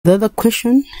The other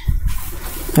question,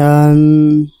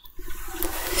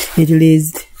 it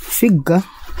is figure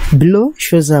below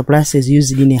shows the appliances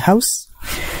used in a house.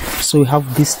 So we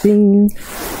have this thing,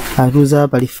 ruza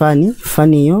palifani,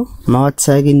 fani yo, mawatts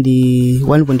again the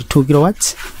 1.2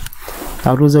 kilowatts.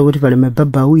 Ruza kuti pale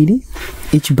mababa awiri,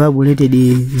 each bulb rated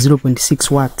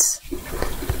 0.6 watts,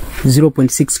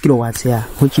 0.6 kilowatts, yeah,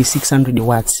 which is 600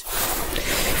 watts.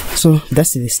 So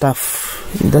that's the stuff.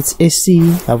 That's AC.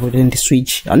 I would then the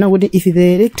switch. And now if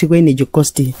the electrical energy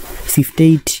cost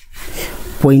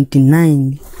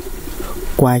 58.9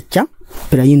 kwacha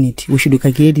per unit, we should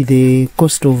calculate the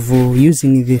cost of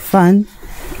using the fan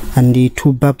and the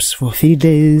two bulbs for 3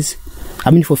 days.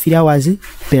 I mean for 3 hours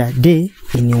per day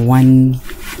in 1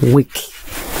 week.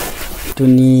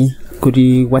 Tony,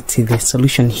 what's the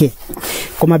solution here?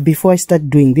 Before I start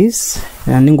doing this,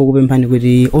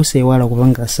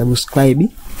 also subscribe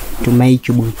to my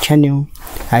YouTube channel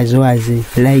as well as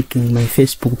liking my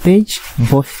Facebook page.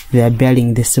 Both they are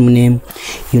bearing the same name,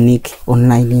 Unique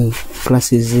Online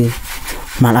Classes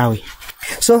Malawi.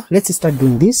 So let's start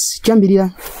doing this.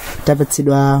 Chambira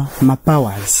tapatsidwa ma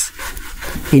powers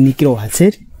in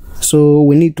kilowatts. So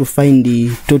we need to find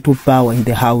the total power in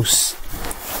the house.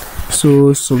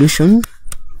 So solution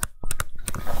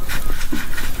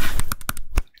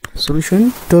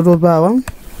total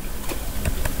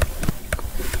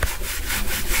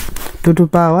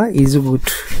power is equal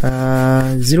to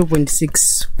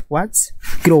 0.6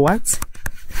 kilowatts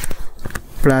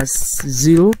plus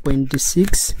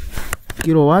 0.6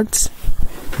 kilowatts,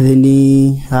 then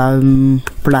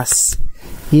plus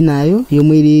inayo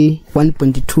yomwe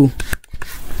 1.2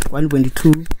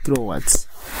 kilowatts.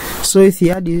 So if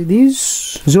you add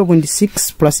this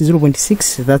 0.6 plus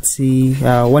 0.6, that's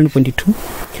 1.2.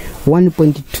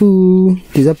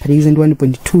 1.2 is a present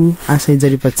 1.2 answer is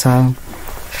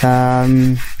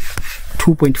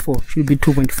 2.4, should be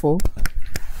 2.4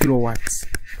 kilowatts.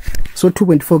 So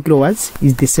 2.4 kilowatts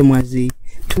is the same as the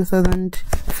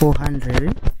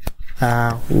 2400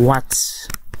 watts.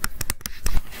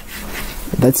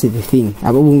 That's the thing.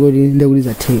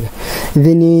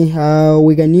 Then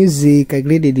we can use the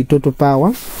calculated total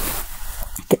power.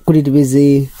 Could it be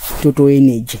the total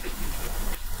energy?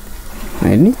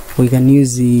 Right? We can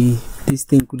use this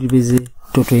thing. Could it be the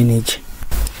total energy?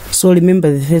 So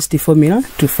remember the first formula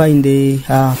to find the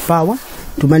power.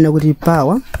 To manage the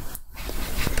power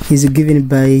is given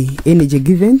by energy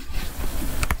given,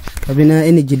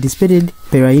 energy dissipated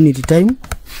per unit time.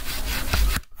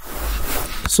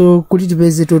 So could it be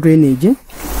the total energy?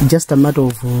 Just a matter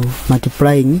of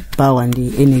multiplying power and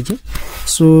the energy.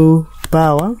 So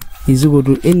power is equal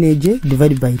to energy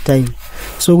divided by time.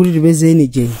 So could it be the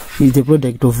energy is the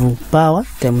product of power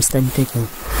times time taken.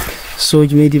 So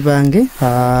you may divide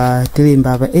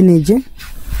energy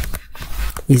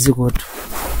is equal to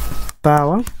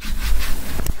power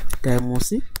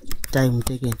times time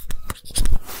taken.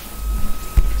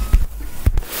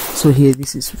 So here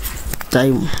this is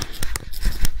time.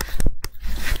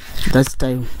 That's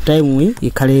time. Time we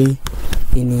carry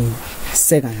in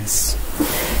seconds.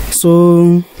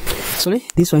 So sorry,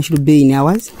 this one should be in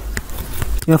hours.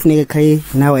 You have to carry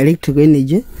now electrical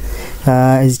energy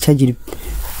is charged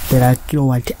per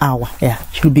kilowatt hour. Yeah,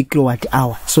 should be kilowatt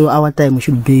hour. So our time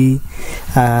should be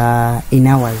in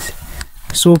hours.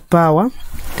 So power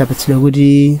tapatsidwa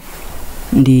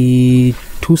the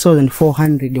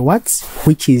 2400 watts,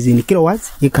 which is in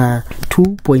kilowatts, ika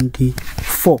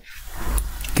 2.4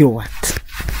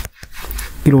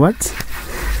 kilowatts.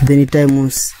 Then it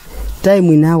times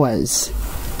time in hours.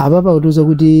 Ababa utuza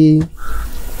kuti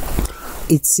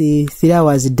it's 3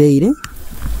 hours daily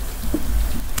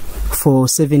for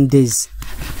 7 days.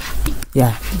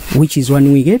 Yeah, which is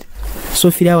 1 week.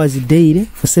 So 3 hours daily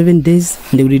for 7 days.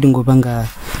 Nde kuti ngopanga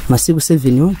masiku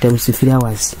 7 times 3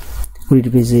 hours. Kuti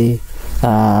tipeze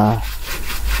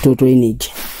total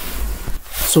energy.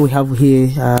 So we have here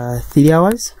 3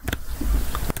 hours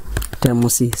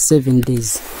times 7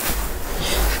 days.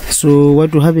 So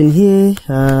what will happen here?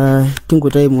 Tingo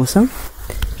time also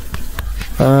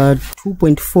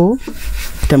 2.4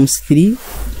 times 3.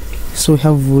 So we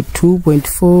have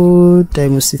 2.4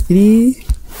 times 3.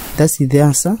 That's the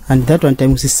answer. And that one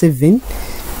times 7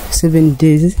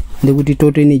 days. The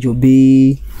total energy will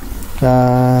be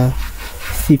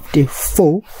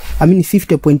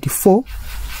 50.4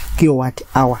 kilowatt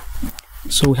hour.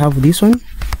 So we have this one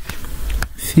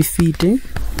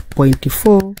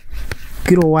 50.4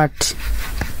 kilowatt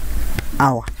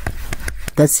hour.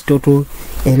 That's total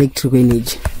electrical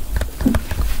energy.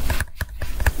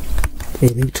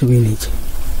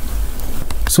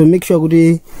 So make sure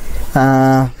the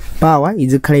power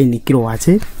is in kilowatts.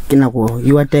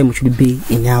 your time should be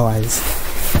in hours.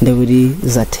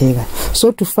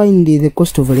 So to find the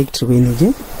cost of electrical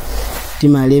energy,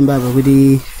 timalemba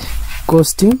the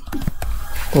cost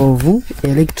of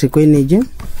electrical energy.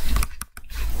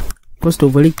 Cost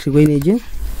of electrical energy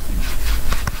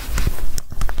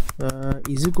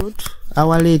is equal to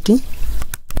hour rate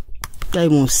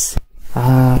times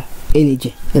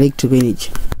energy, electrical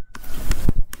energy.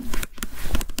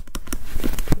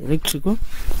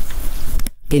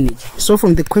 So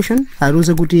from the question, I was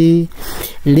able to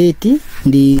rate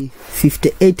the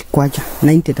 58 kwacha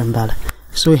 90 tambala.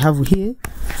 So we have here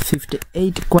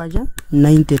 58 kwacha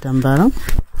 90 tambala,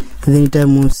 and then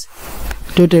times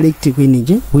total electrical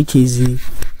energy, which is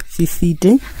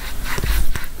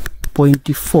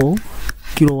 50.4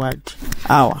 kilowatt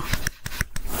hour.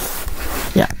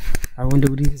 Yeah, I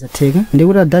wonder what is a taker. They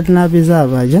would have that now is a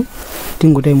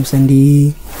tingo times and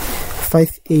the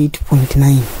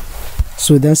 58.9.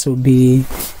 So that will be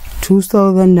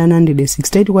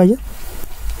 2,968 kwacha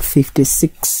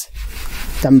 56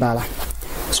 tambala.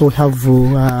 So we have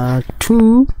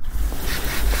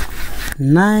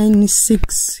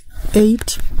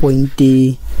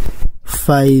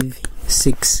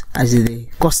 2,968.56 as the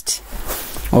cost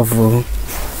of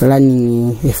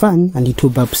running a fan and the 2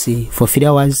 bulbs for 3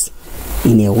 hours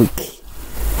in a week.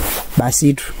 That's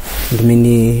it.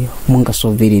 Many munga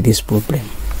solve this problem.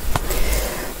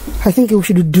 I think we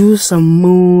should do some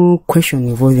more question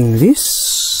involving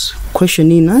this.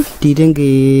 Question in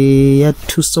year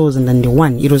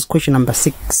 2001. It was question number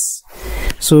 6.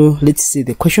 So let's see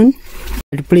the question.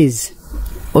 And please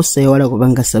also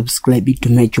subscribe to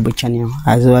my YouTube channel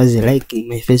as well as like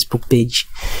my Facebook page,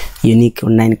 Unique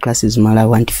Online Classes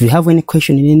Malawi. And if you have any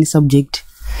question in any subject,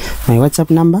 my WhatsApp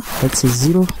number, that's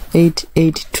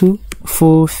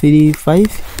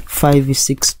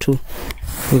 0882435562.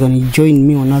 You can join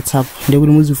me on WhatsApp. They will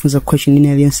move a question in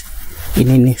any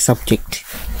subject.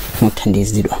 Not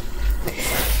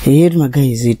here, my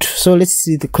guys. So let's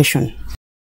see the question.